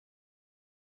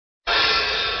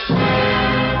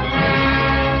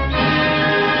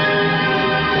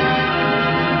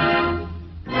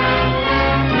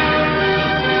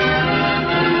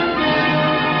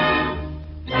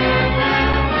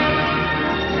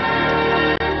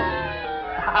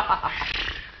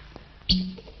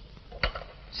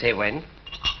Say when?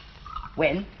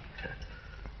 When?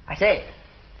 I say,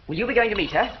 will you be going to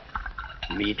meet her?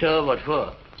 Meet her? What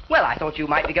for? Well, I thought you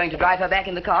might be going to drive her back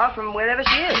in the car from wherever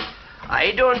she is.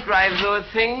 I don't drive those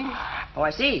things. Oh,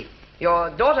 I see. Your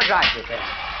daughter drives it, then.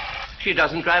 She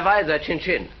doesn't drive either,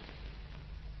 Chin-Chin.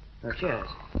 Oh, cheers.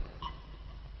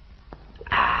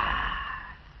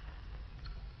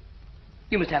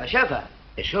 You must have a chauffeur.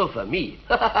 A chauffeur, me.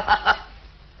 I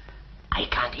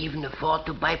can't even afford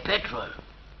to buy petrol.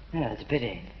 Yeah, that's a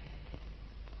pity.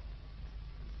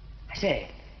 I say,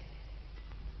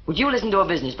 would you listen to a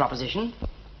business proposition?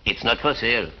 It's not for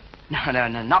sale. No,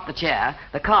 not the chair,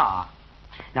 the car.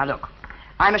 Now, look,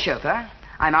 I'm a chauffeur.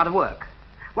 I'm out of work.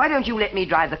 Why don't you let me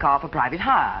drive the car for private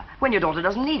hire when your daughter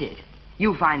doesn't need it?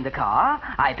 You find the car,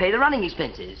 I pay the running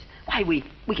expenses. Why, we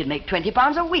could make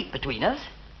 £20 a week between us.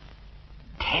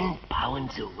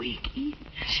 £10 a week each?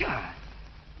 Sure.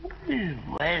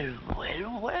 Well.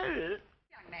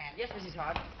 Young man. Yes, Mrs.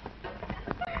 Hodge?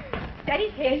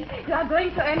 Daddy says you are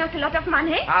going to earn us a lot of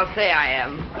money. I'll say I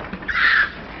am.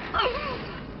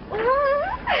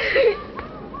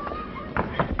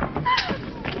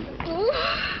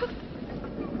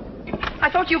 I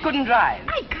thought you couldn't drive.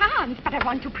 I can't, but I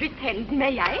want to pretend,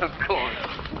 may I? Of course.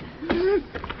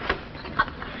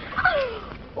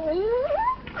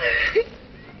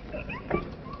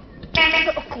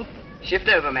 Shift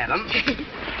over, madam.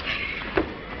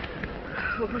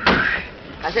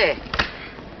 I say,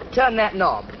 turn that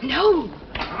knob. No.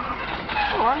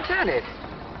 Go on, turn it.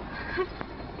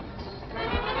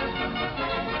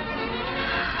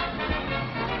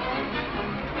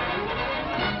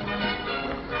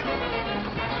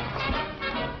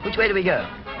 Which way do we go?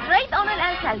 Straight on and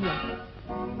I'll tell you.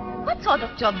 What sort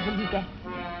of jobs will you get?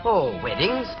 Oh,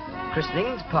 weddings,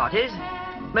 christenings, parties.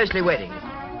 Mostly weddings.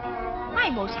 Why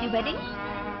mostly weddings?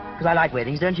 Because I like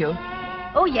weddings, don't you?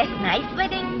 Oh, yes, nice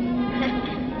weddings.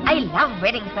 I love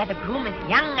weddings where the groom is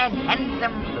young and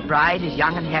handsome. The bride is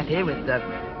young and happy with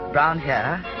brown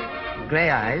hair, grey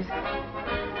eyes,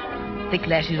 thick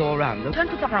lashes all round them. Turn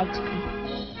to the right,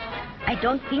 please. I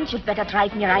don't think you'd better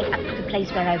drive me right up to the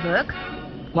place where I work.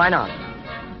 Why not?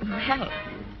 Well,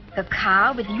 the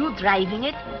car with you driving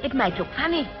it, it might look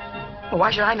funny. Well,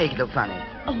 why should I make it look funny?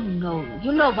 Oh, no.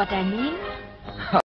 You know what I mean.